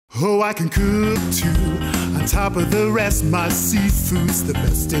Oh, I can cook too. On top of the rest, my seafood's the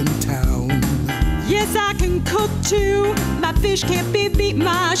best in town. Yes, I can cook too. My fish can't be beat,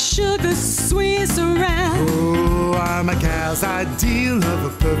 my sugar Swiss around. Oh, I'm a gal's ideal of a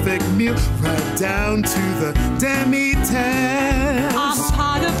perfect meal, right down to the demi-tasse. I'm a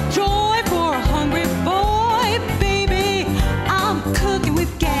pot of joy for a hungry boy, baby. I'm cooking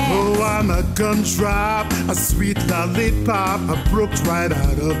with gas. Oh, I'm a gumdrop, a sweet lollipop, a brook right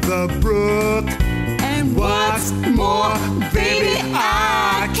out of the brook. And what's more, baby,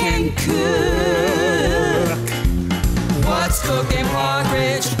 I can cook. What's cooking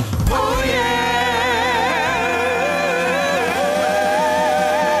porridge? Oh yeah!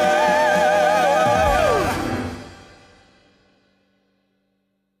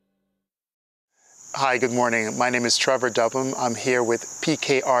 Hi, good morning. My name is Trevor Dublin. I'm here with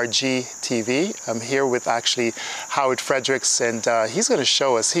PKRG-TV. I'm here with actually Howard Fredrics, and he's going to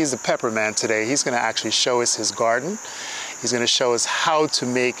show us, he's the pepper man today. He's going to actually show us his garden. He's going to show us how to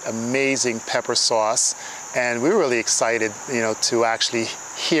make amazing pepper sauce. And we're really excited, you know, to actually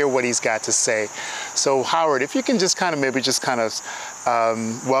hear what he's got to say. So Howard, if you can just kind of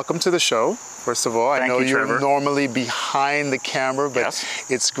welcome to the show. First of all, I know you're normally behind the camera, but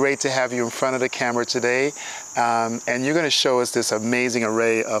it's great to have you in front of the camera today. And you're going to show us this amazing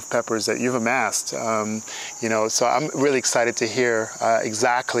array of peppers that you've amassed. You know, so I'm really excited to hear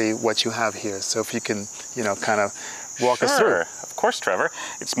exactly what you have here. So if you can, you know, kind of walk us through. Of course, Trevor.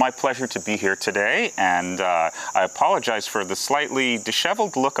 It's my pleasure to be here today, and I apologize for the slightly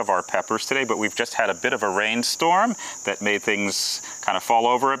disheveled look of our peppers today, but we've just had a bit of a rainstorm that made things kind of fall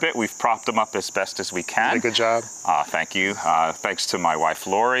over a bit. We've propped them up as best as we can. Good job. Thank you. Thanks to my wife,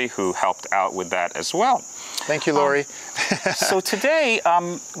 Lori, who helped out with that as well. Thank you, Lori. So today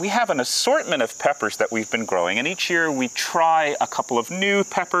we have an assortment of peppers that we've been growing, and each year we try a couple of new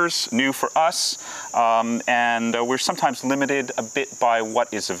peppers, new for us, and we're sometimes limited a bit by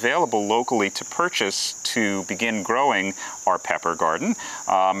what is available locally to purchase to begin growing our pepper garden.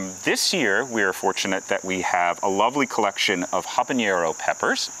 This year we are fortunate that we have a lovely collection of habanero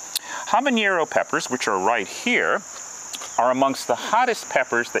peppers. Habanero peppers, which are right here, are amongst the hottest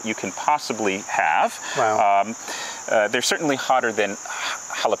peppers that you can possibly have. Wow. They're certainly hotter than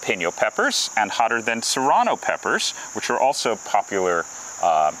jalapeno peppers and hotter than serrano peppers, which are also popular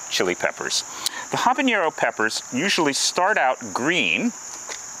chili peppers. The habanero peppers usually start out green,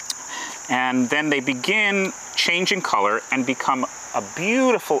 and then they begin changing color and become a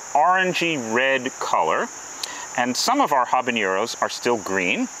beautiful orangey red color. And some of our habaneros are still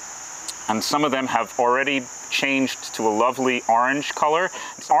green, and some of them have already changed to a lovely orange color.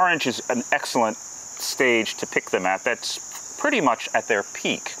 Orange is an excellent stage to pick them at. That's pretty much at their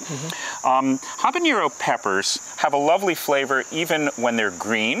peak. Habanero peppers have a lovely flavor even when they're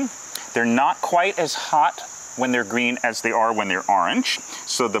green. They're not quite as hot when they're green as they are when they're orange.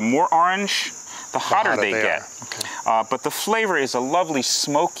 So the more orange, the hotter they get. Okay. But the flavor is a lovely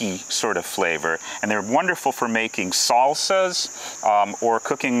smoky sort of flavor, and they're wonderful for making salsas or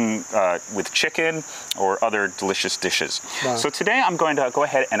cooking with chicken or other delicious dishes. Wow. So today I'm going to go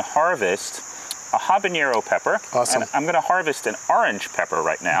ahead and harvest a habanero pepper. Awesome. And I'm going to harvest an orange pepper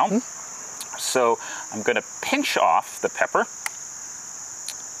right now. So I'm going to pinch off the pepper.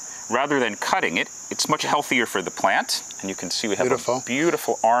 Rather than cutting it, it's much healthier for the plant. And you can see we have a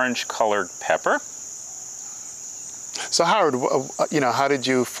beautiful orange colored pepper. So Howard, you know, how did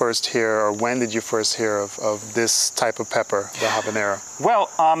you first hear, or when did you first hear of this type of pepper, the habanero? Well,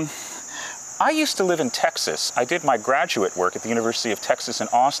 I used to live in Texas. I did my graduate work at the University of Texas in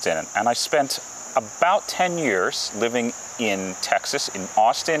Austin, and I spent about 10 years living in Texas, in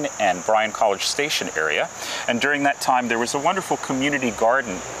Austin and Bryan College Station area. And during that time, there was a wonderful community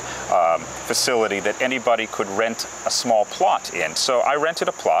garden facility that anybody could rent a small plot in. So I rented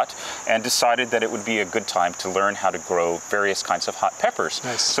a plot and decided that it would be a good time to learn how to grow various kinds of hot peppers.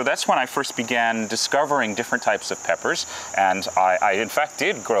 Nice. So that's when I first began discovering different types of peppers, and I in fact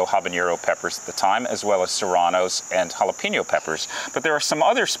did grow habanero peppers at the time, as well as serranos and jalapeno peppers. But there are some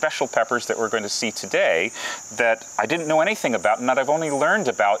other special peppers that we're going to see today that I didn't know anything about and that I've only learned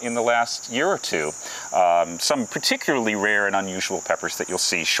about in the last year or two. Some particularly rare and unusual peppers that you'll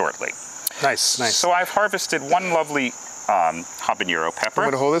see shortly. Nice, nice. So I've harvested one lovely habanero pepper. I'm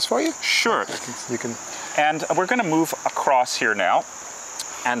going to hold this for you? Sure. You can. And we're going to move across here now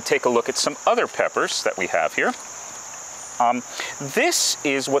and take a look at some other peppers that we have here. This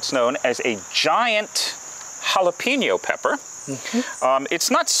is what's known as a giant jalapeno pepper.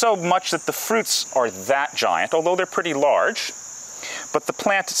 It's not so much that the fruits are that giant, although they're pretty large, but the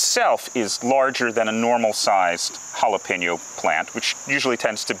plant itself is larger than a normal-sized jalapeno plant, which usually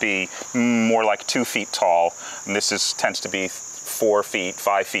tends to be more like 2 feet tall, and this tends to be 4 feet,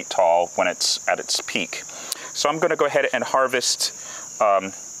 5 feet tall when it's at its peak. So I'm going to go ahead and harvest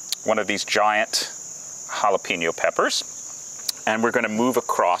one of these giant jalapeno peppers, and we're going to move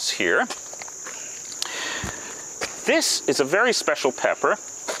across here. This is a very special pepper.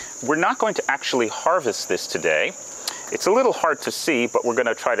 We're not going to actually harvest this today. It's a little hard to see, but we're going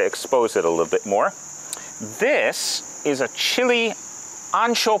to try to expose it a little bit more. This is a chili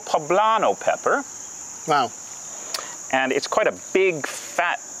ancho poblano pepper. Wow. And it's quite a big,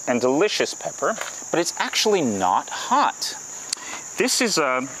 fat, and delicious pepper, but it's actually not hot. This is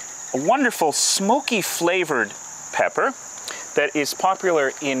a wonderful smoky flavored pepper that is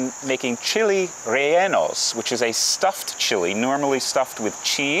popular in making chili rellenos, which is a stuffed chili, normally stuffed with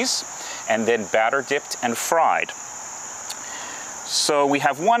cheese and then batter dipped and fried. So we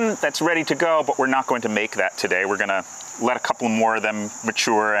have one that's ready to go, but we're not going to make that today. We're going to let a couple more of them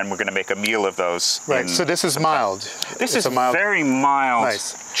mature, and we're going to make a meal of those. Right, so this is mild. This is very mild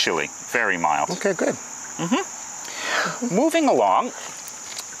nice. Chili, very mild. Okay, good. Moving along,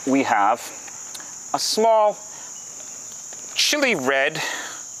 we have a small chili red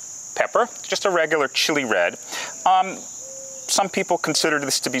pepper, just a regular chili red. Some people consider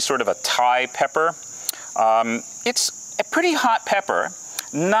this to be sort of a Thai pepper. It's a pretty hot pepper,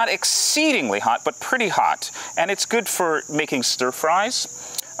 not exceedingly hot, but pretty hot, and it's good for making stir fries.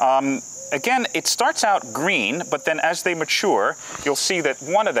 Again, it starts out green, but then as they mature, you'll see that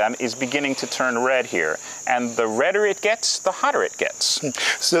one of them is beginning to turn red here. And the redder it gets, the hotter it gets.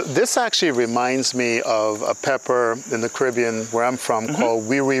 So this actually reminds me of a pepper in the Caribbean where I'm from called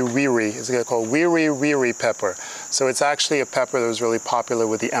wiri wiri. It's called wiri wiri pepper. So it's actually a pepper that was really popular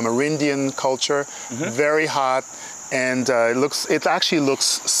with the Amerindian culture, very hot. And it actually looks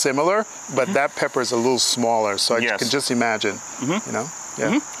similar, but that pepper is a little smaller. So you can just imagine, you know?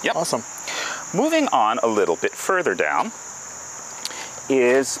 Yeah, Yep. Awesome. Moving on a little bit further down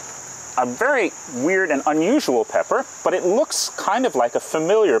is a very weird and unusual pepper, but it looks kind of like a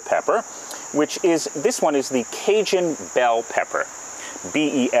familiar pepper, this one is the Cajun bell pepper.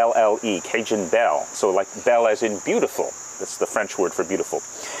 B-E-L-L-E, Cajun bell. So like bell as in beautiful. That's the French word for beautiful.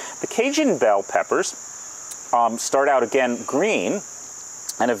 The Cajun bell peppers start out again green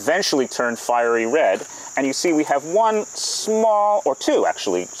and eventually turn fiery red. And you see we have one small, or two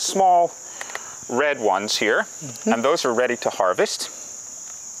actually, small red ones here. And those are ready to harvest.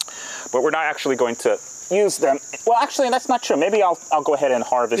 But we're not actually going to use them. Well, actually, that's not true. Maybe I'll go ahead and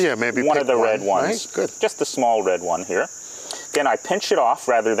harvest one of the red ones. Right? Good. Just the small red one here. Again, I pinch it off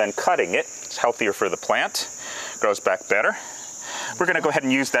rather than cutting it. It's healthier for the plant. Grows back better. We're going to go ahead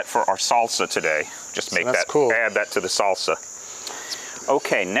and use that for our salsa today. Just make that, cool. Add that to the salsa.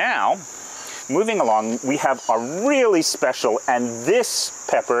 Okay, now, moving along, we have a really special, and this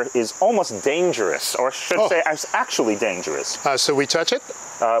pepper is almost dangerous, or I should say it's actually dangerous. So we touch it?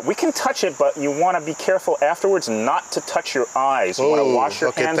 We can touch it, but you want to be careful afterwards not to touch your eyes. You want to wash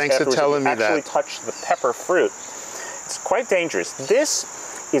your hands thanks afterwards. for telling me actually that. touch the pepper fruit. It's quite dangerous. This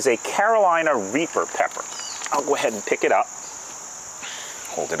is a Carolina Reaper pepper. I'll go ahead and pick it up.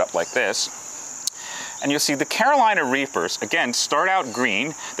 Hold it up like this. And you'll see the Carolina Reapers, again, start out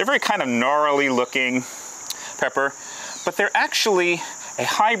green. They're very kind of gnarly looking pepper, but they're actually a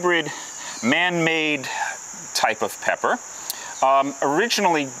hybrid man-made type of pepper.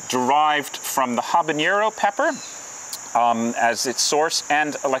 Originally derived from the habanero pepper as its source,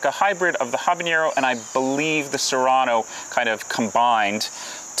 and like a hybrid of the habanero and I believe the serrano kind of combined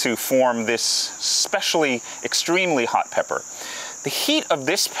to form this specially extremely hot pepper. The heat of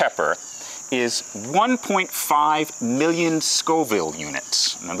this pepper is 1.5 million Scoville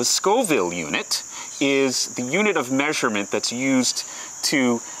units. Now the Scoville unit is the unit of measurement that's used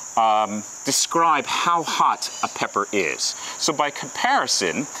to describe how hot a pepper is. So by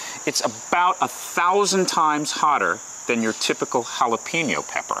comparison, it's about 1,000 times hotter than your typical jalapeno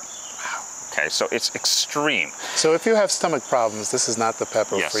pepper. Wow. Okay, so it's extreme. So if you have stomach problems, this is not the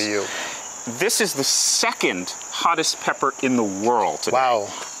pepper for you. This is the second hottest pepper in the world today. Wow.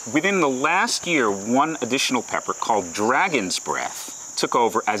 Within the last year, one additional pepper called Dragon's Breath took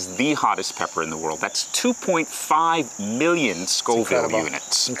over as the hottest pepper in the world. That's 2.5 million Scoville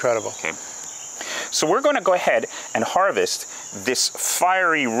units. Incredible. Okay. So we're going to go ahead and harvest this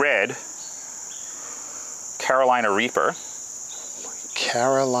fiery red Carolina Reaper.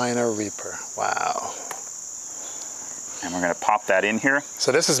 Carolina Reaper. Wow. And we're going to pop that in here.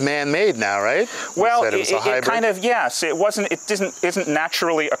 So this is man-made now, right? Well, it kind of, yes. It isn't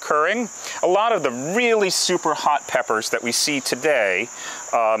naturally occurring. A lot of the really super hot peppers that we see today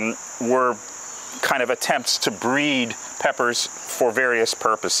were kind of attempts to breed peppers for various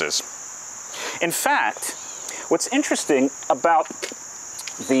purposes. In fact, what's interesting about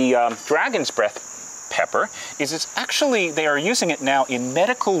the dragon's breath pepper is it's actually, they are using it now in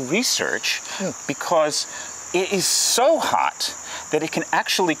medical research because it is so hot that it can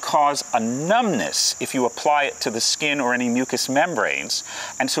actually cause a numbness if you apply it to the skin or any mucous membranes.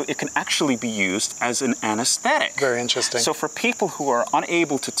 And so it can actually be used as an anesthetic. Very interesting. So for people who are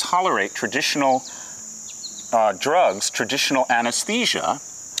unable to tolerate traditional drugs, traditional anesthesia,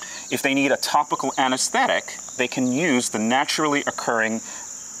 if they need a topical anesthetic, they can use the naturally occurring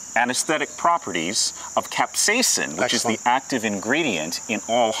anesthetic properties of capsaicin, which is the active ingredient in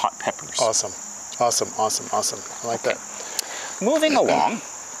all hot peppers. Awesome. Awesome, awesome, awesome. I like that. Moving along,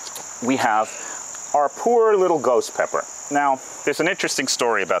 we have our poor little ghost pepper. Now, there's an interesting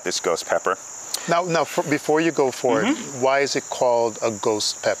story about this ghost pepper. Now, before you go forward, why is it called a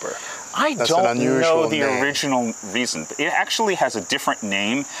ghost pepper? I don't know the original reason. It actually has a different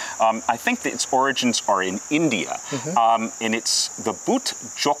name. I think that its origins are in India, and it's the boot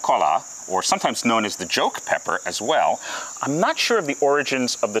jokola, or sometimes known as the joke pepper as well. I'm not sure of the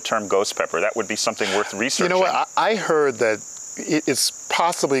origins of the term ghost pepper. That would be something worth researching. You know what? I heard that it's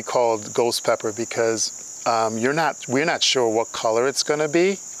possibly called ghost pepper because we're not sure what color it's going to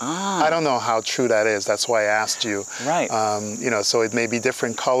be. I don't know how true that is. That's why I asked you. Right. You know, so it may be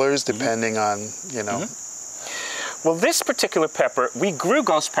different colors depending on, you know. Well, this particular pepper, we grew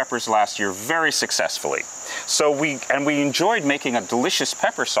ghost peppers last year very successfully. So we enjoyed making a delicious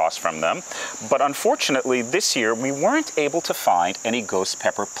pepper sauce from them, but unfortunately this year we weren't able to find any ghost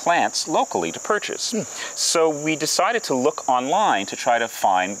pepper plants locally to purchase. So we decided to look online to try to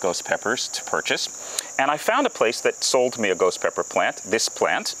find ghost peppers to purchase, and I found a place that sold me a ghost pepper plant, this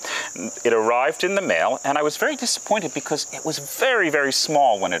plant. It arrived in the mail, and I was very disappointed because it was very, very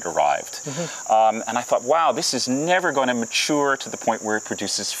small when it arrived. And I thought, wow, this is never going to mature to the point where it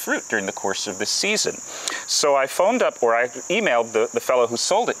produces fruit during the course of this season. So I phoned up, or I emailed the fellow who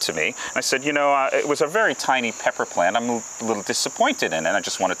sold it to me, and I said, you know, it was a very tiny pepper plant. I'm a little disappointed in it, and I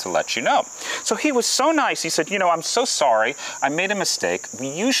just wanted to let you know. So he was so nice. He said, you know, I'm so sorry. I made a mistake. We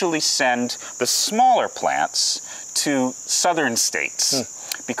usually send the smaller plants to southern states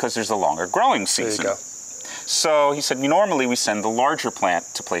because there's a longer growing season. There you go. So he said, normally we send the larger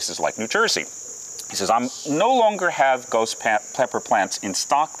plant to places like New Jersey. He says, I no longer have ghost pepper plants in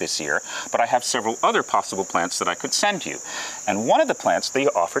stock this year, but I have several other possible plants that I could send you. And one of the plants they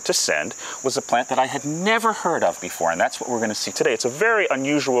offered to send was a plant that I had never heard of before, and that's what we're going to see today. It's a very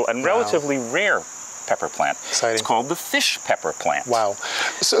unusual and relatively rare pepper plant. Exciting. It's called the fish pepper plant. Wow.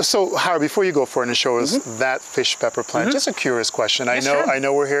 So Howard, before you go forward and show us that fish pepper plant, just a curious question. Yes, I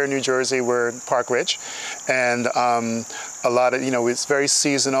know we're here in New Jersey, we're in Park Ridge, and a lot of, you know, it's very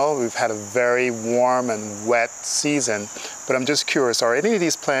seasonal. We've had a very warm and wet season, but I'm just curious, are any of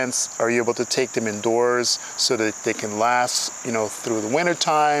these plants, are you able to take them indoors so that they can last, you know, through the winter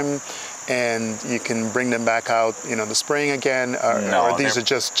time? And you can bring them back out, you know, in the spring again, or these are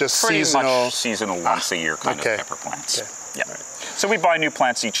just seasonal? Pretty much seasonal, once a year kind of pepper plants. Okay. Yeah. Right. So we buy new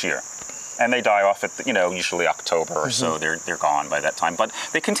plants each year, and they die off at, you know, usually October or so. They're gone by that time, but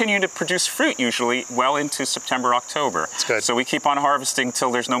they continue to produce fruit usually well into September, October. That's good. So we keep on harvesting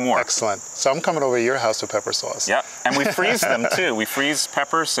till there's no more. Excellent. So I'm coming over to your house with pepper sauce. Yeah, and we freeze them too. We freeze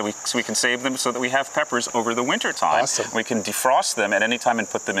peppers so we can save them so that we have peppers over the winter time. Awesome. We can defrost them at any time and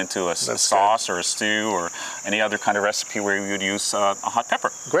put them into a sauce or a stew or any other kind of recipe where you would use a hot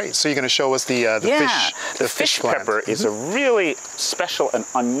pepper. Great. So you're going to show us the fish pepper is a really special and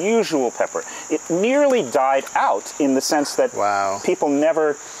unusual pepper. It nearly died out in the sense that people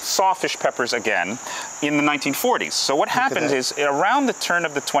never saw fish peppers again in the 1940s. So what happened is around the turn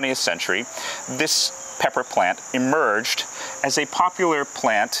of the 20th century, this pepper plant emerged as a popular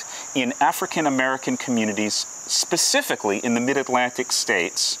plant in African American communities, specifically in the mid-Atlantic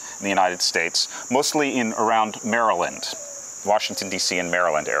states, in the United States, mostly in around Maryland, Washington, D.C. and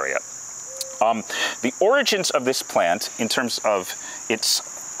Maryland area. The origins of this plant, in terms of its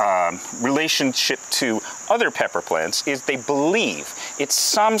relationship to other pepper plants, is they believe it's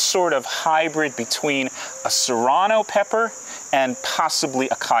some sort of hybrid between a serrano pepper and possibly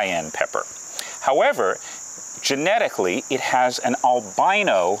a cayenne pepper. However, genetically, it has an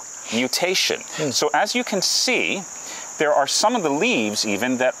albino mutation. So as you can see, there are some of the leaves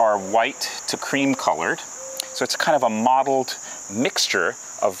even that are white to cream colored. So it's kind of a mottled mixture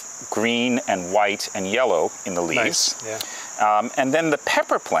of green and white and yellow in the leaves. Nice. Yeah. And then the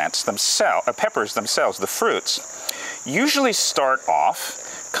pepper plants themselves, peppers themselves, the fruits, usually start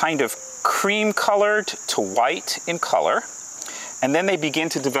off kind of cream colored to white in color. And then they begin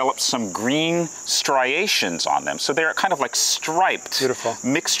to develop some green striations on them. So they're kind of like striped. Beautiful.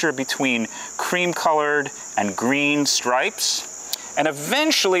 Mixture between cream colored and green stripes. And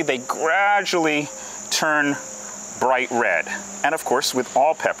eventually they gradually turn bright red. And of course, with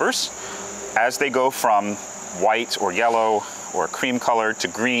all peppers, as they go from white or yellow or cream colored to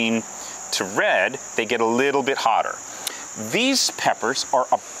green to red, they get a little bit hotter. These peppers are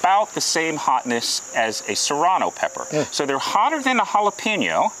about the same hotness as a serrano pepper. So they're hotter than a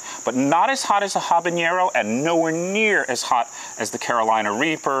jalapeno, but not as hot as a habanero and nowhere near as hot as the Carolina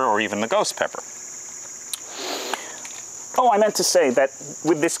Reaper or even the ghost pepper. Oh, I meant to say that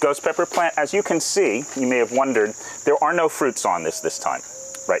with this ghost pepper plant, as you can see, you may have wondered, there are no fruits on this time,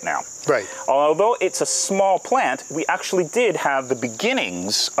 right now. Right. Although it's a small plant, we actually did have the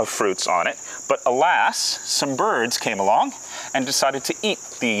beginnings of fruits on it, but alas, some birds came along and decided to eat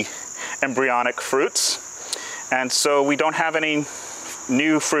the embryonic fruits. And so we don't have any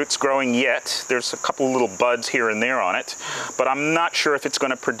new fruits growing yet. There's a couple little buds here and there on it, but I'm not sure if it's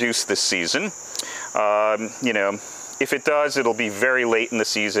going to produce this season. You know, if it does, it'll be very late in the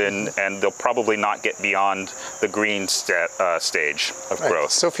season, and they'll probably not get beyond the green stage of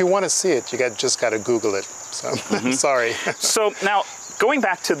growth. So if you want to see it, you just got to Google it. So sorry. So now, going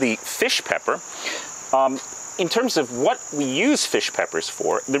back to the fish pepper, in terms of what we use fish peppers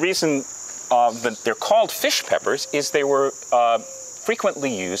for, the reason that they're called fish peppers is they were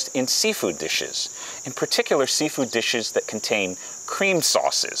frequently used in seafood dishes, in particular seafood dishes that contain cream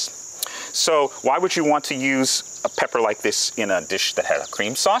sauces. So why would you want to use a pepper like this in a dish that has a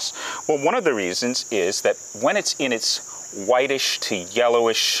cream sauce? Well, one of the reasons is that when it's in its whitish to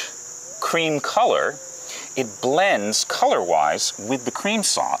yellowish cream color, it blends color-wise with the cream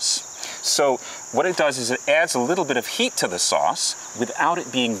sauce. So what it does is it adds a little bit of heat to the sauce without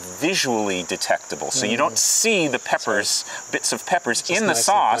it being visually detectable. So you don't see the peppers, bits of peppers in the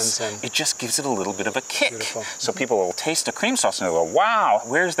sauce. It just gives it a little bit of a kick. Beautiful. So people will taste the cream sauce and they'll go, wow,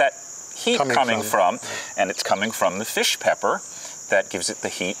 where's that heat coming from? And it's coming from the fish pepper that gives it the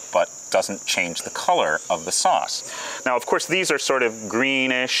heat but doesn't change the color of the sauce. Now, of course, these are sort of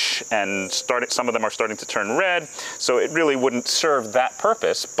greenish and some of them are starting to turn red, so it really wouldn't serve that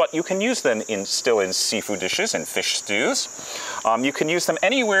purpose, but you can use them still in seafood dishes and fish stews. You can use them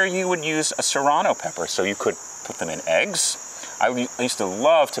anywhere you would use a serrano pepper, so you could put them in eggs. I used to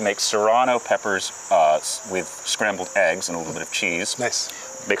love to make serrano peppers with scrambled eggs and a little bit of cheese. Nice.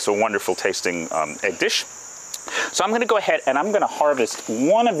 Makes a wonderful tasting egg dish. So I'm going to go ahead and I'm going to harvest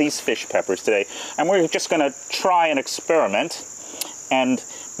one of these fish peppers today, and we're just going to try an experiment and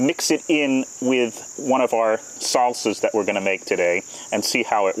mix it in with one of our salsas that we're going to make today and see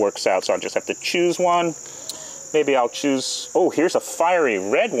how it works out. So I'll just have to choose one. Maybe I'll choose, oh, here's a fiery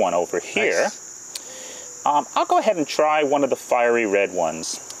red one over here. Nice. I'll go ahead and try one of the fiery red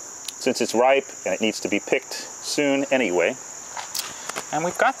ones since it's ripe and it needs to be picked soon anyway. And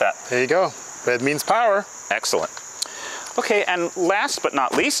we've got that. There you go. Red means power. Excellent. Okay, and last but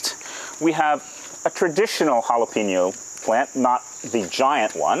not least, we have a traditional jalapeno plant, not the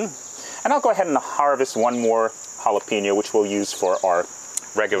giant one. And I'll go ahead and harvest one more jalapeno, which we'll use for our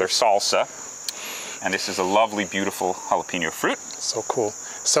regular salsa. And this is a lovely, beautiful jalapeno fruit. So cool.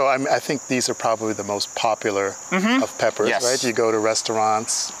 So I think these are probably the most popular of peppers, Yes. right? You go to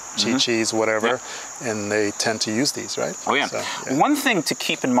restaurants, Chi-Chi's, whatever, and they tend to use these, right? Oh, yeah. So, One thing to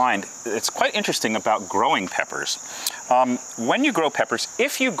keep in mind, it's quite interesting about growing peppers. When you grow peppers,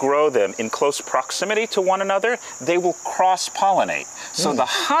 if you grow them in close proximity to one another, they will cross-pollinate. So the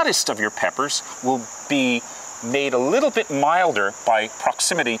hottest of your peppers will be made a little bit milder by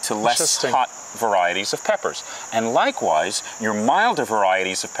proximity to less hot varieties of peppers. And likewise, your milder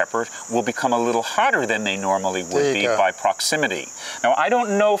varieties of peppers will become a little hotter than they normally would be by proximity. Now, I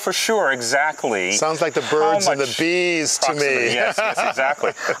don't know for sure exactly. Sounds like the birds and the bees to me. Yes,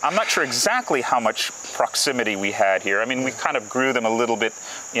 exactly. I'm not sure exactly how much proximity we had here. I mean, we kind of grew them a little bit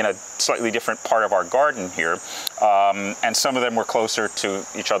in a slightly different part of our garden here. And some of them were closer to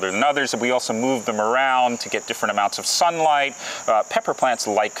each other than others. And we also moved them around to get different amounts of sunlight. Pepper plants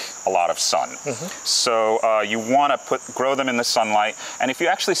like a lot of sun. So you want to grow them in the sunlight. And if you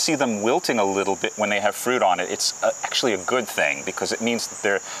actually see them wilting a little bit when they have fruit on it, it's actually a good thing because it means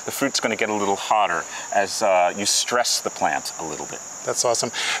that the fruit's going to get a little hotter as you stress the plant a little bit. That's awesome.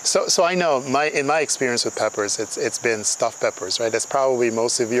 So I know in my experience with peppers, it's been stuffed peppers, right? That's probably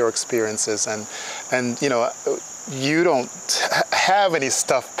most of your experiences, and you know, you don't have any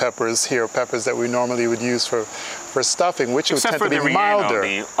stuffed peppers here, peppers that we normally would use for stuffing, which would tend to be milder.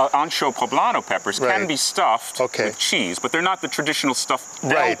 The ancho poblano peppers can be stuffed with cheese, but they're not the traditional stuffed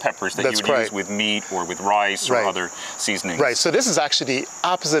bell peppers that you would use with meat or with rice or other seasonings. Right, so this is actually the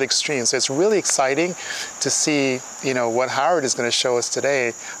opposite extreme. So it's really exciting to see, you know, what Howard is going to show us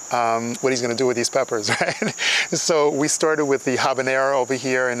today, what he's going to do with these peppers, right? So we started with the habanero over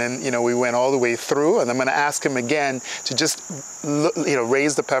here, and then, you know, we went all the way through, and I'm going to ask him again to just, you know,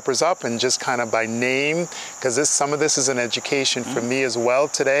 raise the peppers up and just kind of by name, because some of this is an education for me as well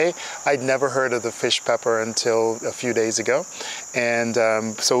today. I'd never heard of the fish pepper until a few days ago. And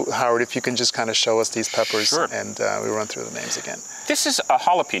so Howard, if you can just kind of show us these peppers, and we run through the names again. This is a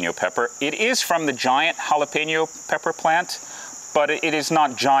jalapeno pepper. It is from the giant jalapeno pepper plant, but it is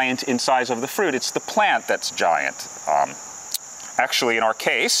not giant in size of the fruit. It's the plant that's giant. Actually, in our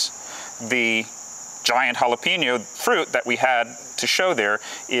case, the giant jalapeno fruit that we had to show there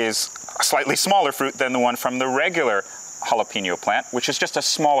is a slightly smaller fruit than the one from the regular jalapeno plant, which is just a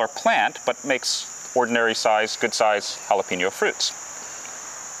smaller plant, but makes ordinary size, good size jalapeno fruits.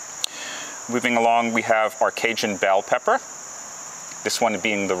 Moving along, we have our Cajun bell pepper. This one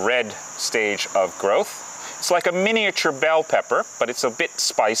being the red stage of growth. It's like a miniature bell pepper, but it's a bit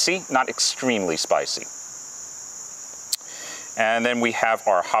spicy, not extremely spicy. And then we have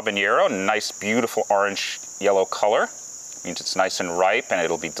our habanero, nice, beautiful orange-yellow color. Means it's nice and ripe, and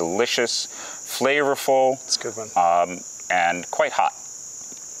it'll be delicious, flavorful. It's a good one. And quite hot.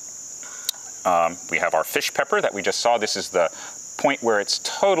 We have our fish pepper that we just saw. This is the point where it's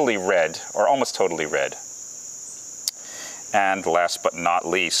totally red, or almost totally red. And last but not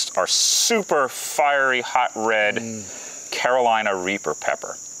least, our super fiery, hot red Carolina Reaper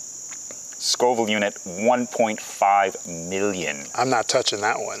pepper. Scoville unit 1.5 million. I'm not touching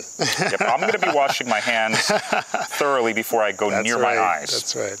that one. Yep, I'm going to be washing my hands thoroughly before I go near my eyes.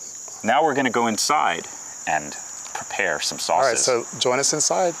 That's right. Now we're going to go inside and prepare some sauces. All right, so join us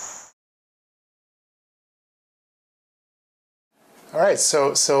inside. All right,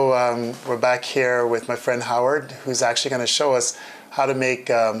 so we're back here with my friend Howard, who's actually going to show us how to make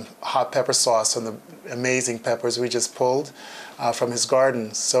hot pepper sauce on the amazing peppers we just pulled from his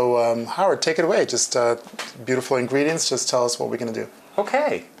garden. So Howard, take it away. Just beautiful ingredients. Just tell us what we're going to do.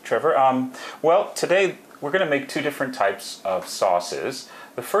 Okay, Trevor. Well, today we're going to make two different types of sauces.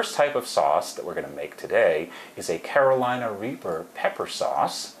 The first type of sauce that we're going to make today is a Carolina Reaper pepper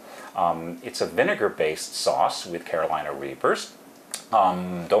sauce. It's a vinegar-based sauce with Carolina Reapers.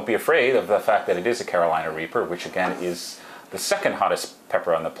 Don't be afraid of the fact that it is a Carolina Reaper, which again is the second hottest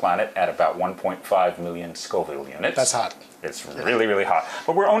pepper on the planet at about 1.5 million Scoville units. That's hot. It's really, really hot.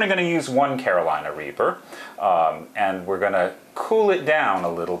 But we're only going to use one Carolina Reaper, and we're going to cool it down a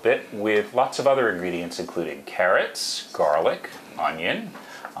little bit with lots of other ingredients, including carrots, garlic, onion,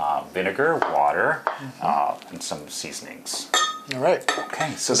 vinegar, water, and some seasonings. All right.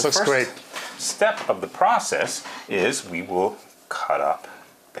 Okay, so this the looks first great. step of the process is we will cut up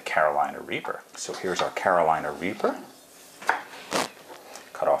the Carolina Reaper. So here's our Carolina Reaper.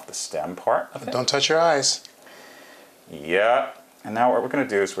 Cut off the stem part of it. Don't touch your eyes. Yeah. And now what we're going to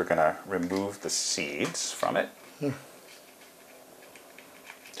do is we're going to remove the seeds from it.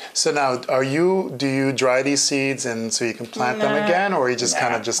 So now, do you dry these seeds and so you can plant them again, or you just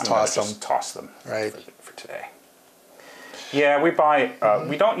kind of just toss them? Just toss them. Right. For today. Yeah, we buy.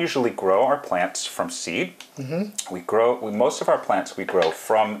 We don't usually grow our plants from seed. Most of our plants we grow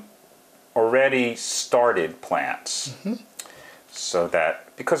from already started plants. So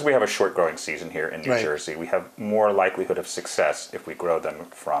that because we have a short growing season here in New Jersey, we have more likelihood of success if we grow them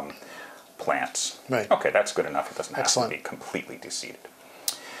from plants. Right. Okay, that's good enough. It doesn't have Excellent. to be completely deseeded.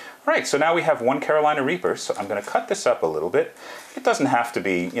 All right, so now we have one Carolina Reaper. So I'm going to cut this up a little bit. It doesn't have to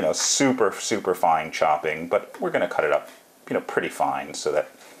be, you know, super fine chopping, but we're going to cut it up, you know, pretty fine so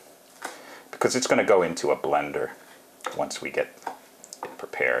that because it's going to go into a blender once we get it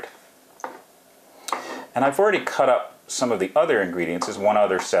prepared. And I've already cut up some of the other ingredients. There's one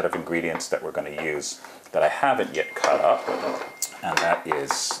other set of ingredients that we're going to use that I haven't yet cut up, and that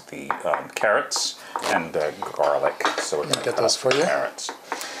is the carrots and the garlic. So we're going to get cut those up for the you. carrots.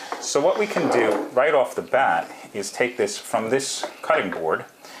 So what we can do right off the bat is take this from this cutting board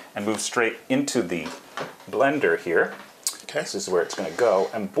and move straight into the blender here. Okay. This is where it's going to go,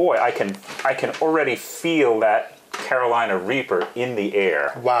 and boy, I can already feel that Carolina Reaper in the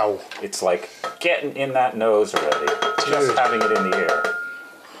air. Wow. It's like getting in that nose already, just having it in the air.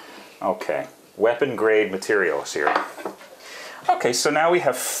 Okay, weapon grade materials here. Okay, so now we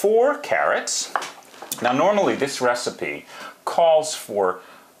have 4 carrots. Now normally this recipe calls for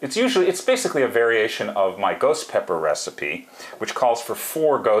It's basically a variation of my ghost pepper recipe, which calls for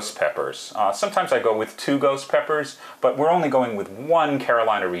 4 ghost peppers. Sometimes I go with 2 ghost peppers, but we're only going with 1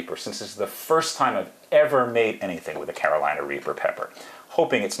 Carolina Reaper, since this is the first time I've ever made anything with a Carolina Reaper pepper,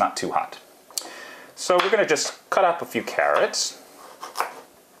 hoping it's not too hot. So we're going to just cut up a few carrots.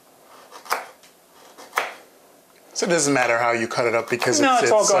 So it doesn't matter how you cut it up because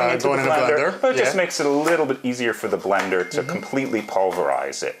it's all going into going the blender. But it yeah. just makes it a little bit easier for the blender to completely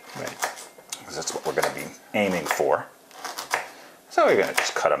pulverize it. Right. Because that's what we're going to be aiming for. So we're going to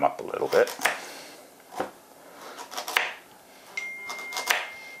just cut them up a little bit.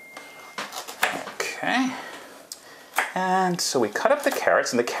 Okay. And so we cut up the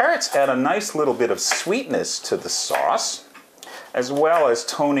carrots, and the carrots add a nice little bit of sweetness to the sauce, as well as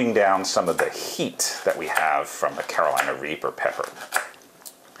toning down some of the heat that we have from the Carolina Reaper pepper.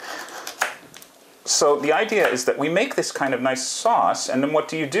 So the idea is that we make this kind of nice sauce, and then what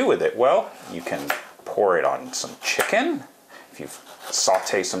do you do with it? Well, you can pour it on some chicken, if you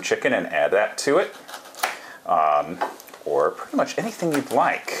saute some chicken and add that to it, or pretty much anything you'd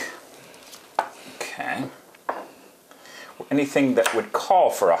like. Okay. Anything that would call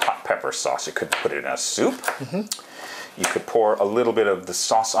for a hot pepper sauce. You could put it in a soup. You could pour a little bit of the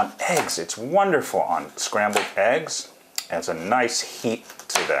sauce on eggs. It's wonderful on scrambled eggs. Adds a nice heat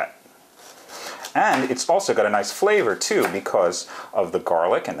to that. And it's also got a nice flavor too because of the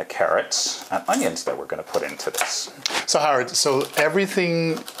garlic and the carrots and onions that we're going to put into this. So Howard, so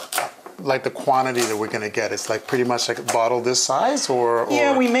everything, like the quantity that we're going to get, it's like pretty much like a bottle this size, or?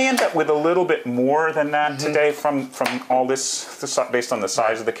 Yeah, we may end up with a little bit more than that today from all this, based on the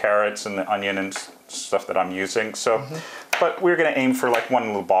size of the carrots and the onion and stuff that I'm using. So, but we're going to aim for like 1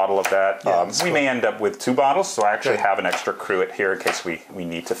 little bottle of that. Yeah, we may end up with 2 bottles, so I actually have an extra cruet here in case we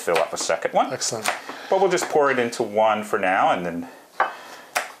need to fill up a second one. Excellent. But we'll just pour it into 1 for now, and then,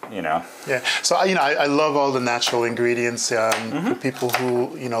 you know. Yeah, so I love all the natural ingredients. For people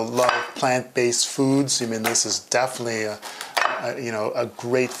who love plant-based foods, I mean, this is definitely a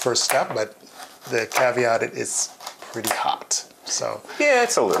great first step. But the caveat, it is pretty hot. So yeah,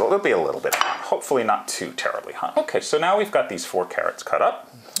 it'll be a little bit hot. Hopefully not too terribly hot. Okay, so now we've got these 4 carrots cut up.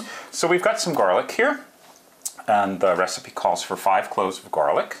 So we've got some garlic here, and the recipe calls for 5 cloves of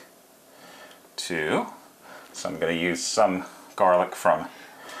garlic. 2. So I'm going to use some garlic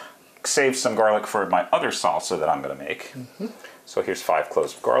save some garlic for my other salsa that I'm going to make. So here's 5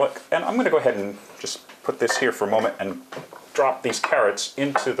 cloves of garlic, and I'm going to go ahead and just put this here for a moment and drop these carrots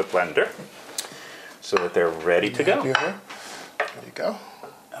into the blender so that they're ready to go. There you go.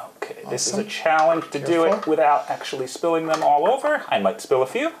 Okay, this is a challenge to do it without actually spilling them all over. I might spill a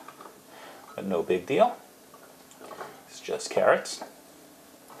few, but no big deal. It's just carrots.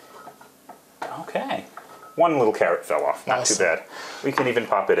 Okay. 1 little carrot fell off, not too bad. We can even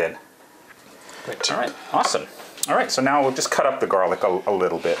pop it in. Great. All right, awesome. All right, so now we'll just cut up the garlic a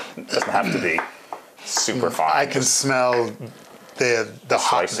little bit. It doesn't have to be super fine. I can smell the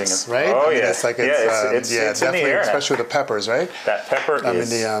hotness, right? Oh, yeah. It's like it's definitely, in the air. especially with the peppers, right? That pepper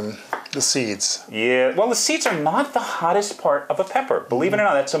is... I mean, the seeds. Yeah, well, the seeds are not the hottest part of a pepper. Believe it or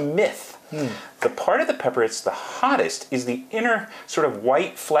not, that's a myth. The part of the pepper that's the hottest is the inner sort of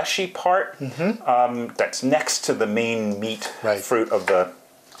white, fleshy part that's next to the main meat fruit of the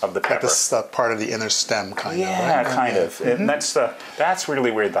pepper. Like this part of the inner stem, kind of. Yeah, right? kind of. And that's really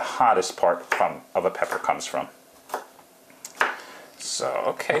where the hottest part of a pepper comes from. So,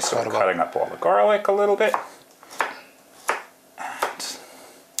 okay, so we're cutting up all the garlic a little bit. And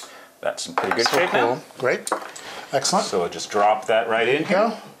that's in pretty good shape now. Great. Excellent. So we'll just drop that right in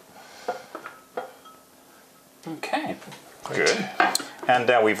here. Okay, good.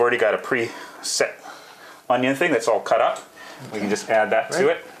 And we've already got a pre-set onion thing that's all cut up. We can just add that to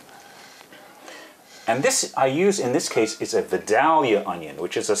it. And this I use in this case is a Vidalia onion,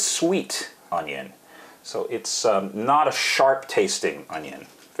 which is a sweet onion. So it's not a sharp tasting onion.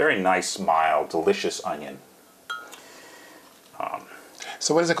 Very nice, mild, delicious onion.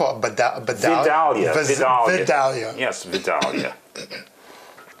 So what is it called? Vidalia. Vidalia. Yes, Vidalia.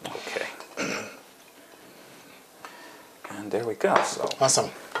 Okay. And there we go. So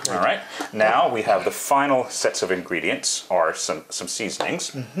awesome. All right. Now we have the final sets of ingredients, or some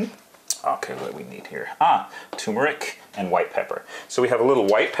seasonings. Okay, what do we need here? Turmeric and white pepper. So we have a little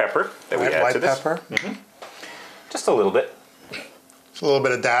white pepper that we add to this. White pepper. Just a little bit. A little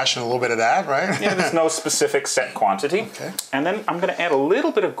bit of dash and a little bit of that, right? Yeah, there's no specific set quantity. Okay. And then I'm going to add a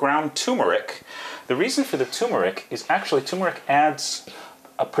little bit of ground turmeric. The reason for the turmeric is actually turmeric adds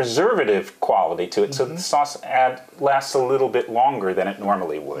a preservative quality to it, so the sauce lasts a little bit longer than it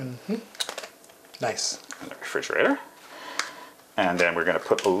normally would. Nice. In the refrigerator. And then we're going to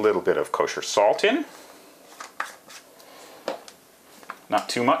put a little bit of kosher salt in. Not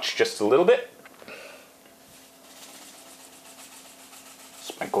too much, just a little bit.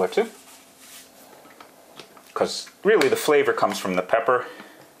 Sprinkle or two. Because really the flavor comes from the pepper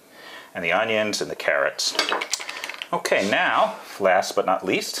and the onions and the carrots. Okay, now, last but not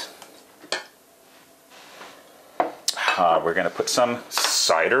least, we're going to put some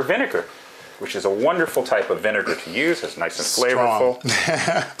cider vinegar, which is a wonderful type of vinegar to use. It's nice and flavorful,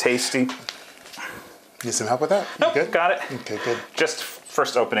 tasty. Need some help with that? Nope, Good? got it. Okay, good. Just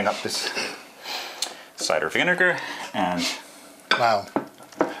first opening up this cider vinegar and... Wow.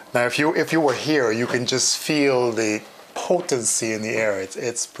 Now, if you were here, you can just feel the potency in the air.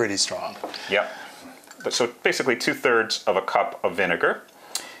 It's pretty strong. Yep. So basically 2/3 of a cup of vinegar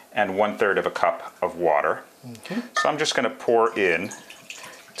and 1/3 of a cup of water. Okay. So I'm just going to pour in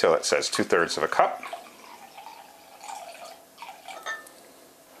till it says 2/3 of a cup.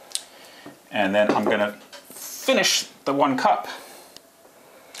 And then I'm going to finish the 1 cup.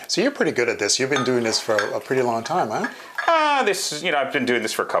 So you're pretty good at this. You've been doing this for a pretty long time, huh? This is, I've been doing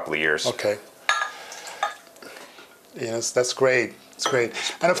this for a couple of years. Okay. Yes, that's great. It's great.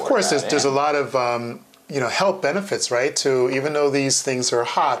 And of course, there's a lot of health benefits, right? To even though these things are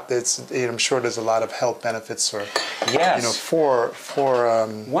hot, I'm sure there's a lot of health benefits for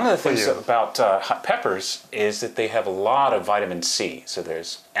one of the things about hot peppers is that they have a lot of vitamin C. So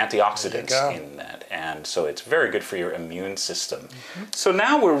there's antioxidants in that, and so it's very good for your immune system. Mm-hmm. So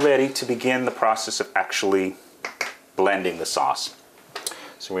now we're ready to begin the process of actually blending the sauce.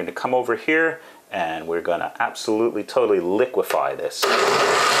 So we're going to come over here and we're going to absolutely totally liquefy this.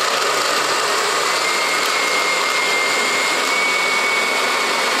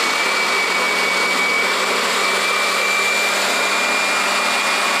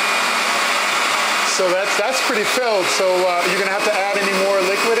 So that's pretty filled. So you're going to have to add any more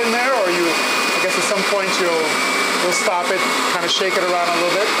liquid in there, or I guess at some point you'll stop it, kind of shake it around a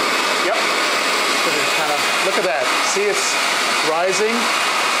little bit. Yep. Kind of, look at that. See, it's rising.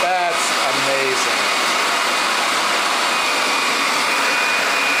 That's amazing.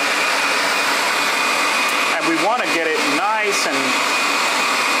 And we want to get it nice and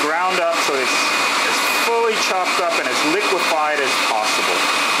ground up so it's as fully chopped up and as liquefied as possible.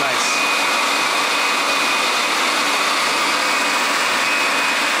 Nice.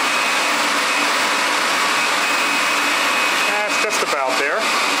 That's just about there.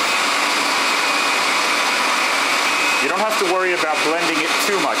 You don't have to worry about blending it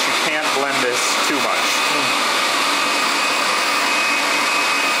too much. You can't blend this too much.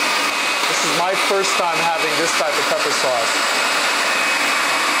 This is my first time having this type of pepper sauce.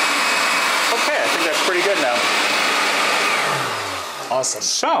 Okay, I think that's pretty good now. Awesome.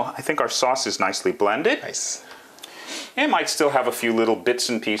 So, I think our sauce is nicely blended. Nice. It might still have a few little bits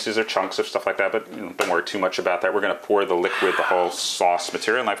and pieces or chunks of stuff like that, but don't worry too much about that. We're going to pour the liquid, the whole sauce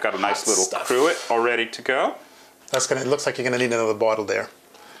material, and I've got a nice little cruet all ready to go. It looks like you're going to need another bottle there.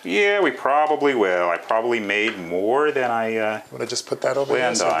 Yeah, we probably will. I probably made more than I Want to just put that over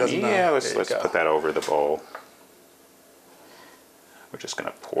there? planned on. Yeah, let's put that over the bowl. We're just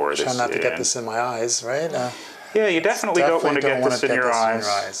going to pour this in. Try not to get this in my eyes, right? Yeah, you definitely don't want to get this in your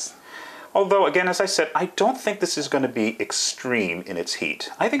eyes. Although, again, as I said, I don't think this is going to be extreme in its heat.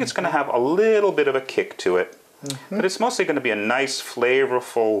 I think it's going to have a little bit of a kick to it. Mm-hmm. But it's mostly going to be a nice,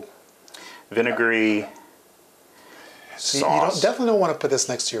 flavorful, vinegary sauce. You definitely don't want to put this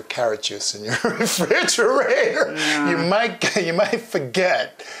next to your carrot juice in your refrigerator. Yeah. You might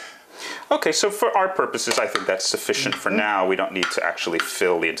forget. Okay, so for our purposes, I think that's sufficient for now. We don't need to actually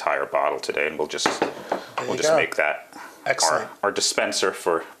fill the entire bottle today, and we'll just make that our dispenser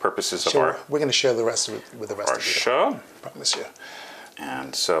for purposes of our. We're going to share the rest with the rest of you. Show. Promise you.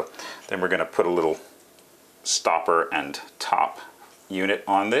 And so then we're going to put a little stopper and top unit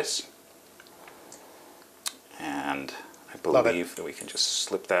on this, and I believe that we can just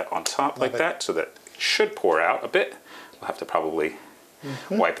slip that on top like that, so that it should pour out a bit. We'll have to probably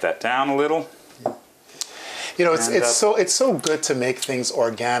wipe that down a little. You know, it's so good to make things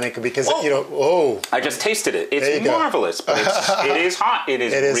organic because I just tasted it. It's marvelous, but it is hot. It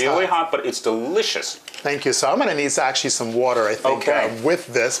is really hot, but it's delicious. Thank you. So I'm going to need actually some water, I think, with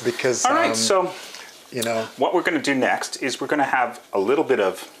this because. All right. So, what we're going to do next is we're going to have a little bit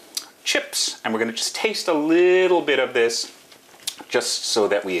of chips, and we're going to just taste a little bit of this, just so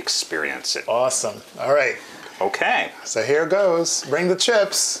that we experience it. Awesome. All right. Okay. So here goes. Bring the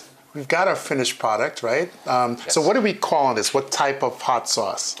chips. We've got our finished product, right? Yes. So what do we call this? What type of hot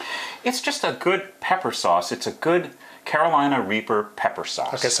sauce? It's just a good pepper sauce. It's a good Carolina Reaper pepper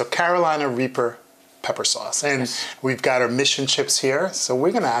sauce. Okay, so Carolina Reaper pepper sauce. And we've got our mission chips here, so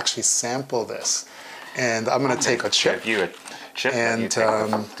we're gonna actually sample this. And I'm gonna take a chip. Give you a chip. And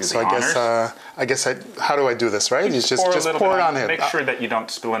so I guess how do I do this, right? You just pour it on it. Make sure that you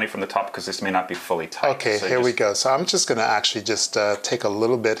don't spill any from the top because this may not be fully tight. Okay, so here we go. So I'm just gonna actually just take a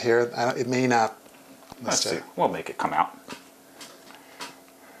little bit here. It may not. Let's see. We'll make it come out.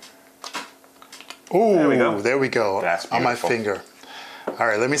 Ooh, there we go. That's on my finger. All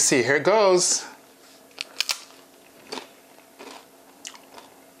right, let me see. Here it goes.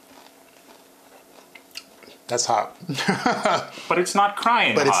 That's hot. But it's not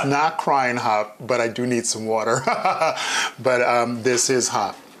crying hot. It's not crying hot, but I do need some water. But this is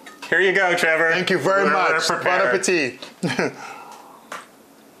hot. Here you go, Trevor. Thank you very much. Bon appetit.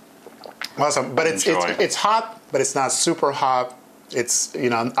 Awesome. But it's hot, but it's not super hot. It's, you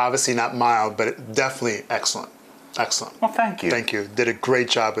know, obviously not mild, but definitely excellent. Excellent. Well, thank you. Thank you. Did a great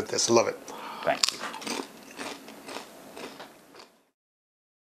job with this. Love it. Thank you.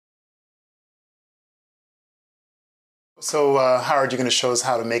 So, Howard, you're going to show us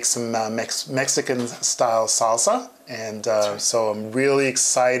how to make some Mexican-style salsa. And so I'm really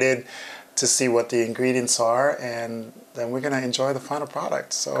excited to see what the ingredients are. And then we're going to enjoy the final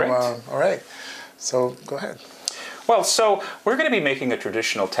product. So, all right. So, go ahead. Well, so we're going to be making a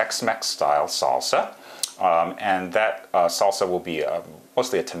traditional Tex-Mex style salsa. And that salsa will be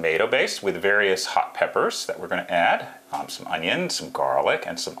mostly a tomato base with various hot peppers that we're going to add, some onion, some garlic,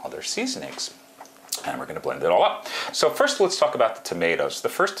 and some other seasonings. And we're going to blend it all up. So first let's talk about the tomatoes. The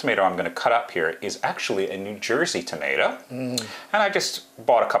first tomato I'm going to cut up here is actually a New Jersey tomato. And I just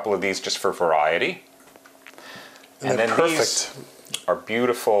bought a couple of these just for variety. And then these are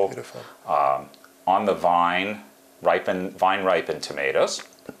beautiful. On the vine ripened tomatoes.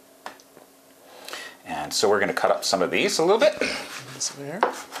 And so we're going to cut up some of these a little bit.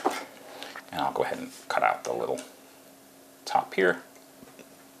 And I'll go ahead and cut out the little top here,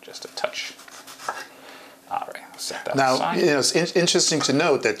 just a touch. All right, I'll set that aside. You know, it's interesting to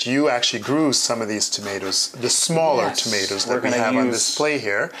note that you actually grew some of these tomatoes, the smaller tomatoes that we have on display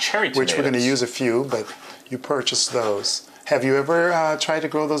here, which we're going to use a few, but you purchased those. Have you ever tried to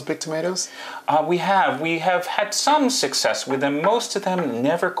grow those big tomatoes? We have. We have had some success with them. Most of them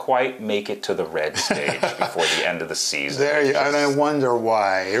never quite make it to the red stage before the end of the season. And I wonder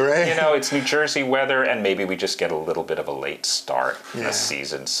why, right? You know, it's New Jersey weather, and maybe we just get a little bit of a late start in the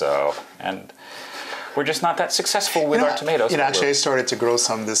season. So, and we're just not that successful with our tomatoes. You know, actually, I started to grow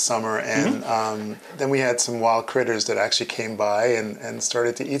some this summer, and then we had some wild critters that actually came by and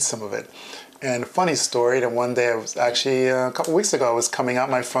started to eat some of it. And a funny story that one day I was actually, a couple weeks ago, I was coming out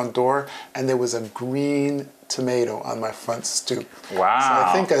my front door and there was a green tomato on my front stoop. Wow. So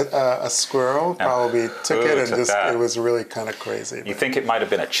I think a squirrel probably took it and just, it was really kind of crazy. You think it might have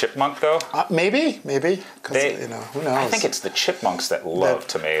been a chipmunk though? Maybe. Because, you know, who knows? I think it's the chipmunks that love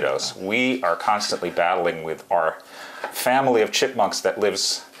tomatoes. We are constantly battling with our family of chipmunks that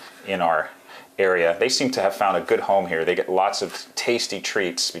lives in our area. They seem to have found a good home here. They get lots of tasty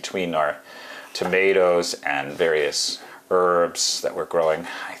treats between our tomatoes and various herbs that we're growing.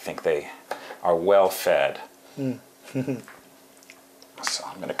 I think they are well fed. So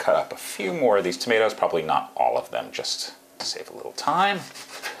I'm going to cut up a few more of these tomatoes, probably not all of them, just to save a little time,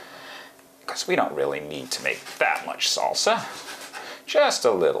 because we don't really need to make that much salsa, just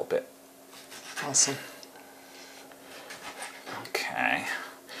a little bit. Awesome. Okay,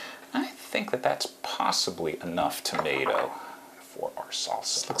 I think that that's possibly enough tomato for our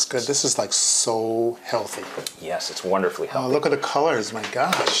salsa. Looks good. This is like so healthy. Yes, it's wonderfully healthy. Oh, look at the colors, my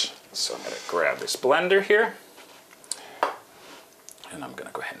gosh. So I'm going to grab this blender here, and I'm going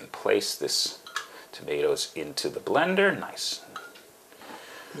to go ahead and place this tomatoes into the blender. Nice.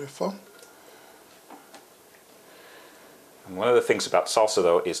 Beautiful. And one of the things about salsa,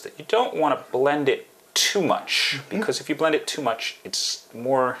 though, is that you don't want to blend it too much, because if you blend it too much, it's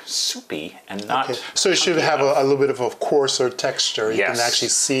more soupy and not. So it should have a little bit of a coarser texture. You can actually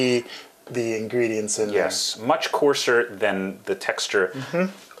see the ingredients in there. Yes, much coarser than the texture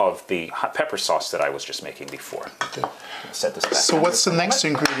of the hot pepper sauce that I was just making before. Okay. Set this back. So what's the next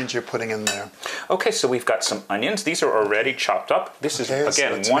ingredient you're putting in there? Okay, so we've got some onions. These are already chopped up. This is,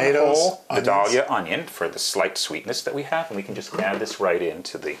 again, so one tomatoes, whole Vidalia onion for the slight sweetness that we have, and we can just add this right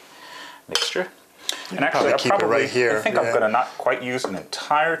into the mixture. And actually, keep it right here. I think I'm going to not quite use an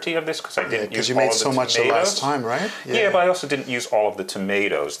entirety of this because I didn't use all of the tomatoes. Because you made so much the last time, right? Yeah, but I also didn't use all of the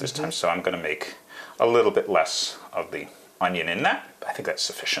tomatoes this time, so I'm going to make a little bit less of the onion in that. I think that's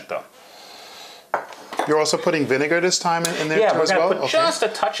sufficient, though. You're also putting vinegar this time in there Yeah, too we're as going to well? put Okay. just a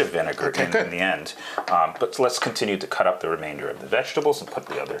touch of vinegar in good. the end. But let's continue to cut up the remainder of the vegetables and put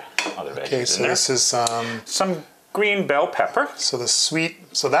the other veggies Okay, in so there. this is Some green bell pepper. so the sweet.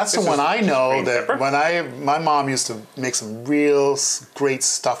 So that's This the one is I know green that pepper. when my mom used to make some real great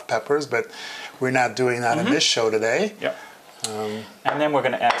stuffed peppers, but we're not doing that in this show today. Yep. And then we're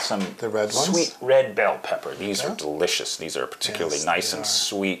going to add some The red ones? sweet red bell pepper. These Okay. are delicious. These are particularly Yes, nice they and are.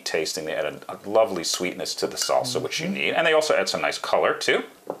 sweet tasting. They add a lovely sweetness to the salsa, which you need. And they also add some nice color, too.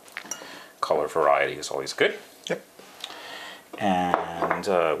 Color variety is always good. Yep.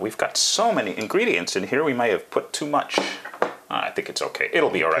 And we've got so many ingredients in here, we may have put too much. I think it's okay. It'll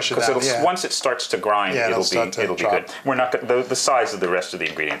be all right Push it because down, yeah. once it starts to grind, Yeah, it'll it'll start to be drop. good. We're not the size of the rest of the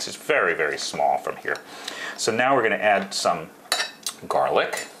ingredients is very, very small from here. So now we're going to add some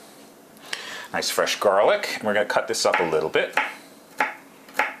garlic, nice fresh garlic, and we're going to cut this up a little bit.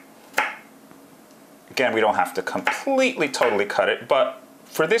 Again, we don't have to completely, totally cut it, but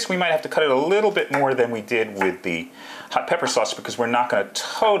for this we might have to cut it a little bit more than we did with the hot pepper sauce because we're not going to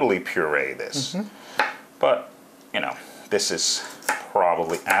totally puree this. But, you know, this is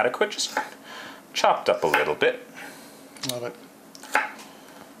probably adequate, just chopped up a little bit. Love it.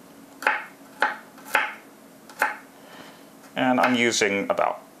 And I'm using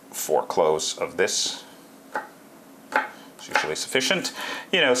about 4 cloves of this. It's usually sufficient.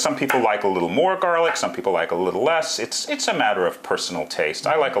 You know, some people like a little more garlic, some people like a little less. It's a matter of personal taste.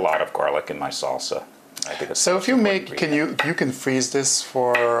 I like a lot of garlic in my salsa. I think it's So if you make, can you can freeze this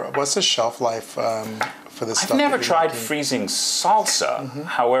for, what's the shelf life for this stuff? I've never that you're tried making? freezing salsa.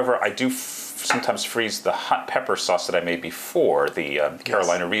 However, I do sometimes freeze the hot pepper sauce that I made before, the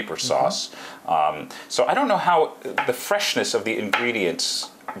Carolina Reaper sauce. So I don't know how the freshness of the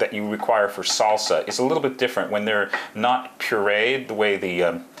ingredients that you require for salsa is a little bit different when they're not pureed the way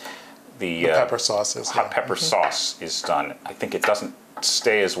the pepper sauce is. hot pepper sauce is done. I think it doesn't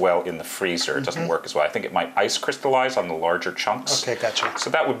stay as well in the freezer. It doesn't work as well. I think it might ice crystallize on the larger chunks. Okay, gotcha. So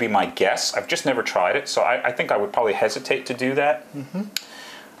that would be my guess. I've just never tried it, so I think I would probably hesitate to do that.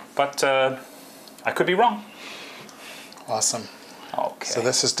 But I could be wrong. Awesome. Okay. So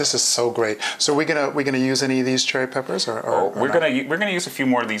this is so great. So we're gonna use any of these cherry peppers or we're not? gonna use a few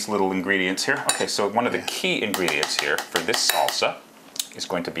more of these little ingredients here. Okay, so one of the key ingredients here for this salsa is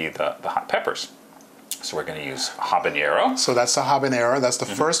going to be the hot peppers. So we're going to use habanero. So that's the habanero. That's the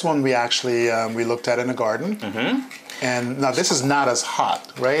first one we actually we looked at in the garden. And now this is not as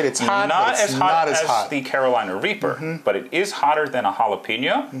hot, right? It's hot, Not but it's as not as hot hot. as the Carolina Reaper, but it is hotter than a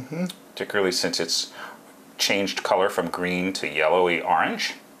jalapeno, particularly since it's changed color from green to yellowy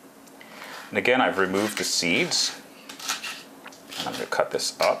orange. And again, I've removed the seeds. And I'm going to cut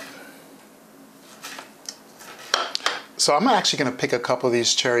this up. So I'm actually going to pick a couple of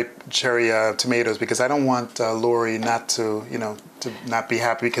these cherry tomatoes because I don't want Lori not to to not be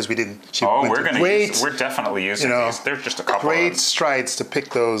happy because we didn't. She Oh, went we're to going to use. We're definitely using these. There's just a couple. Great of strides to pick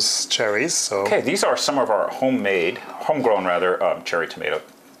those cherries. So Okay, these are some of our homegrown cherry tomatoes.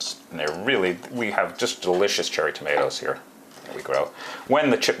 And they're really, we have just delicious cherry tomatoes here that we grow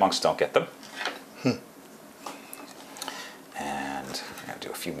when the chipmunks don't get them. And I'm going to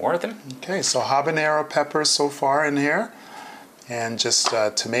do a few more of them. okay, so habanero peppers so far in here, and just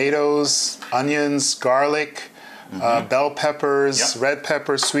tomatoes, onions, garlic, bell peppers, Yep. red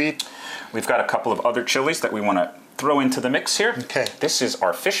pepper, sweet. We've got a couple of other chilies that we want to throw into the mix here. Okay. This is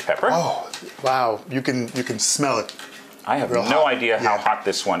our fish pepper. Oh, wow! You can smell it. I have real no hot. idea how Yeah. hot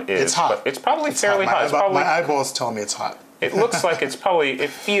this one is. It's hot. But it's probably fairly hot. It's My, probably, my eyeballs tell me it's hot. it looks like it's probably, it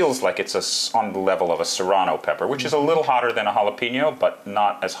feels like it's on the level of a serrano pepper, which is a little hotter than a jalapeno, but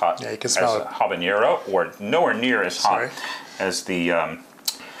not as hot Yeah, you can as smell a it. habanero, or nowhere near as hot Sorry. as the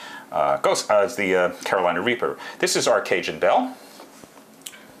Carolina Reaper. This is our Cajun Bell.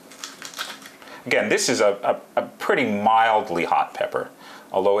 Again, this is a pretty mildly hot pepper,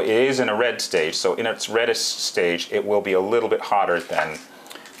 although it is in a red stage, so in its reddest stage, it will be a little bit hotter than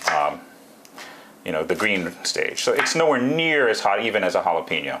the green stage. So it's nowhere near as hot even as a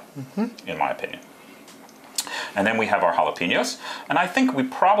jalapeno, in my opinion. And then we have our jalapenos, and I think we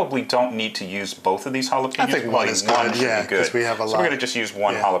probably don't need to use both of these jalapenos. I think one is good, should yeah, be good. 'cause we have a So lot. we're going to just use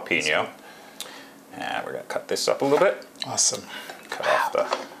one Yeah, jalapeno, and we're going to cut this up a little bit. Awesome. Cut off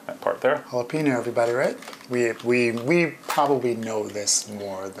that part there. Jalapeno, everybody, right? We probably know this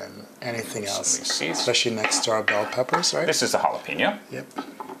more than anything else, these seeds. especially next to our bell peppers, right? This is the jalapeno. Yep.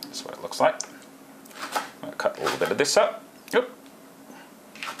 That's what it looks like. I'm going to cut a little bit of this up. Yep.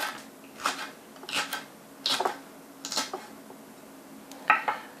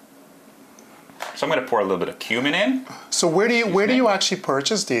 So I'm going to pour a little bit of cumin in. So where do you actually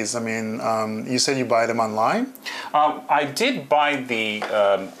purchase these? I mean, you said you buy them online? I did buy the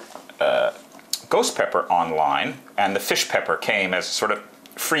ghost pepper online, and the fish pepper came as a sort of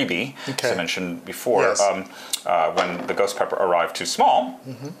freebie, as I mentioned before, Yes. when the ghost pepper arrived too small.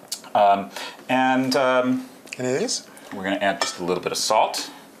 And it is? We're going to add just a little bit of salt.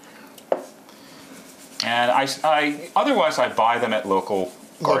 And otherwise I buy them at local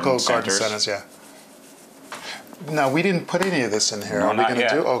garden centers. Yeah. No, we didn't put any of this in here. No, Are we going to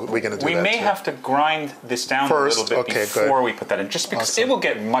do? Oh, we're going to do we that may too. have to grind this down First, a little bit before we put that in, just because it will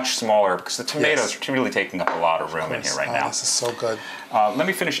get much smaller, because the tomatoes are really taking up a lot of room in here right now. This is so good. Let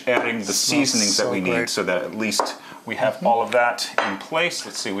me finish adding the seasonings that we need, so that at least we have all of that in place.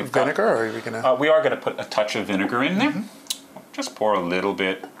 Let's see, we've got vinegar, or are we going to? We are going to put a touch of vinegar in there. Just pour a little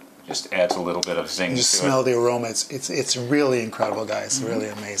bit. Just adds a little bit of zing Just to it. smell the aroma. It's really incredible, guys. Really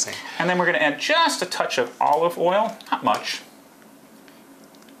amazing. And then we're going to add just a touch of olive oil. Not much.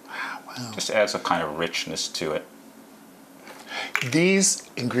 Wow. Just adds a kind of richness to it. These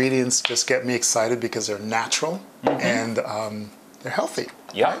ingredients just get me excited because they're natural and they're healthy.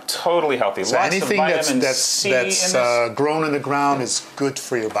 Yep, right? totally healthy. So Lots anything of vitamin that's C in this. grown in the ground is good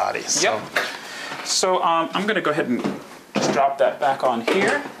for your body. So. Yep. So I'm going to go ahead and just drop that back on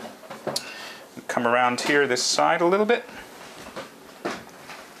here. Come around here, this side a little bit.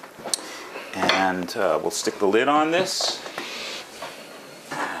 And we'll stick the lid on this.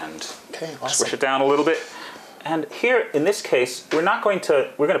 And squish it down a little bit. And here, in this case, we're going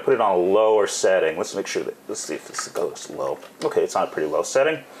to put it on a lower setting. Let's make sure let's see if this goes low. Okay, it's on a pretty low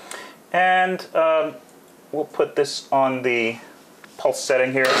setting. And we'll put this on the pulse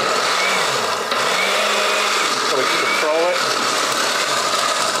setting here, so we can control it.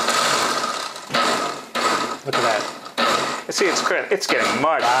 Look at that. You see, it's getting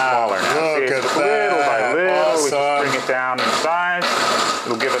much smaller now. Look See, at little by that. little, we just Awesome. bring it down in size.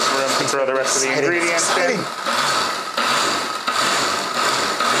 It'll give us room to throw the rest of the ingredients in.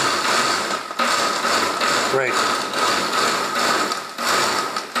 Great.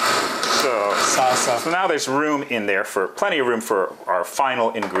 So now there's room in there plenty of room for our final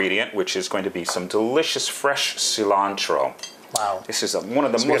ingredient, which is going to be some delicious fresh cilantro. Wow. This is one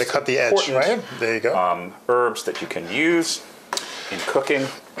of the So most we got to cut the edge, right? There you go. Herbs that you can use in cooking.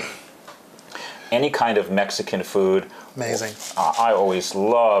 Any kind of Mexican food. Amazing. I always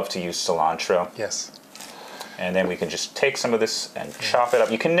love to use cilantro. Yes. And then we can just take some of this and chop it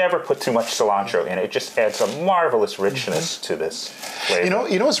up. You can never put too much cilantro in it. It just adds a marvelous richness to this flavor.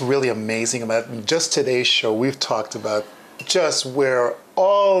 You know what's really amazing about just today's show? We've talked about just where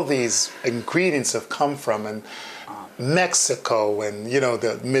all these ingredients have come from, and Mexico, and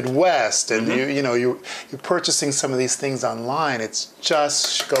the Midwest, and you're purchasing some of these things online. It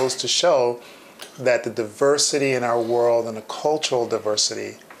just goes to show that the diversity in our world and the cultural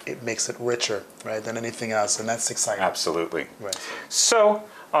diversity, it makes it richer, right, than anything else, and that's exciting. Absolutely. Right. So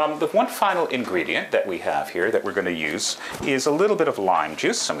the one final ingredient that we have here that we're going to use is a little bit of lime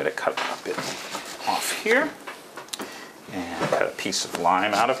juice. So I'm going to cut a bit off here and cut a piece of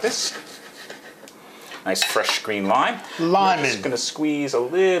lime out of this. Nice fresh green lime. Lime. We're just going to squeeze a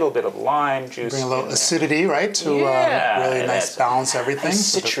little bit of lime juice. Bring a little acidity, right, to really nice balance everything.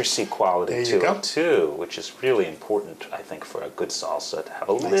 Nice citrusy quality to go. it too, which is really important, I think, for a good salsa, to have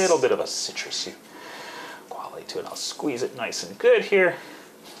a little bit of a citrusy quality to it. I'll squeeze it nice and good here,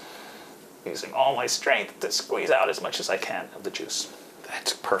 using all my strength to squeeze out as much as I can of the juice.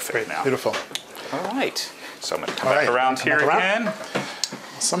 That's perfect. Great. Now. Beautiful. All right. So I'm going to come back around here again.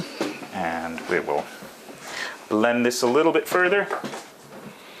 Awesome. And we will blend this a little bit further.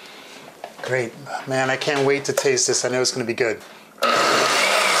 Great. Man, I can't wait to taste this. I know it's going to be good.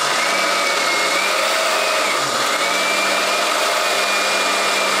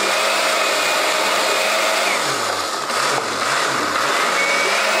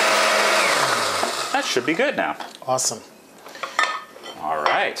 That should be good now. Awesome. All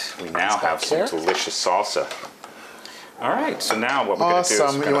right. We now have some delicious salsa. All right, so now what we're going to do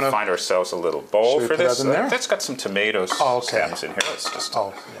is we're going to find ourselves a little bowl for this. That's got some tomato stems in here. Let's just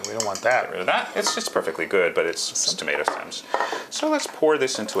yeah, we don't want that. get rid of that. It's just perfectly good, but it's just tomato stems. So let's pour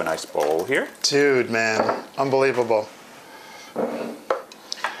this into a nice bowl here. Dude, man, unbelievable.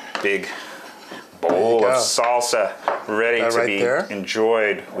 Big bowl of salsa ready to be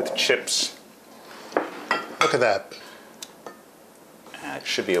enjoyed with chips. Look at that. It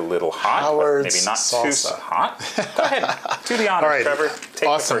should be a little hot, Howard but maybe not salsa. too hot. Go ahead, do the honors, All right. Trevor. Take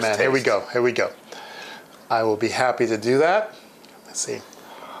Awesome, the first man. taste. Here we go. Here we go. I will be happy to do that. Let's see.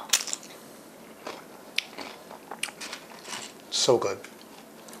 So good.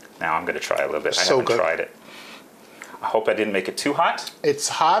 Now I'm going to try a little bit. I So haven't good. tried it. I hope I didn't make it too hot. It's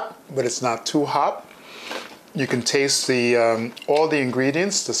hot, but it's not too hot. You can taste the all the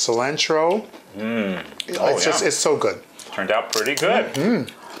ingredients, the cilantro. It's so good. Turned out pretty good.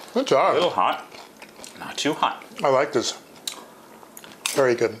 Good A job. little hot, not too hot. I like this.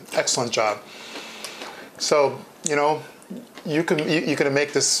 Very good. Excellent job. So, you know, you're gonna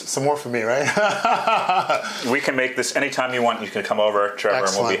make this some more for me, right? We can make this anytime you want. You can come over, Trevor,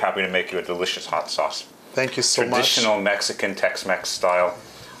 and we'll be Excellent. happy to make you a delicious hot sauce. Thank you so much. Traditional Mexican Tex-Mex style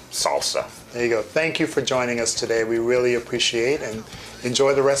salsa. There you go. Thank you for joining us today. We really appreciate and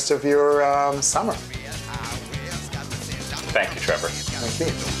enjoy the rest of your summer. Thank you, Trevor.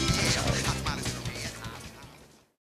 Thank you.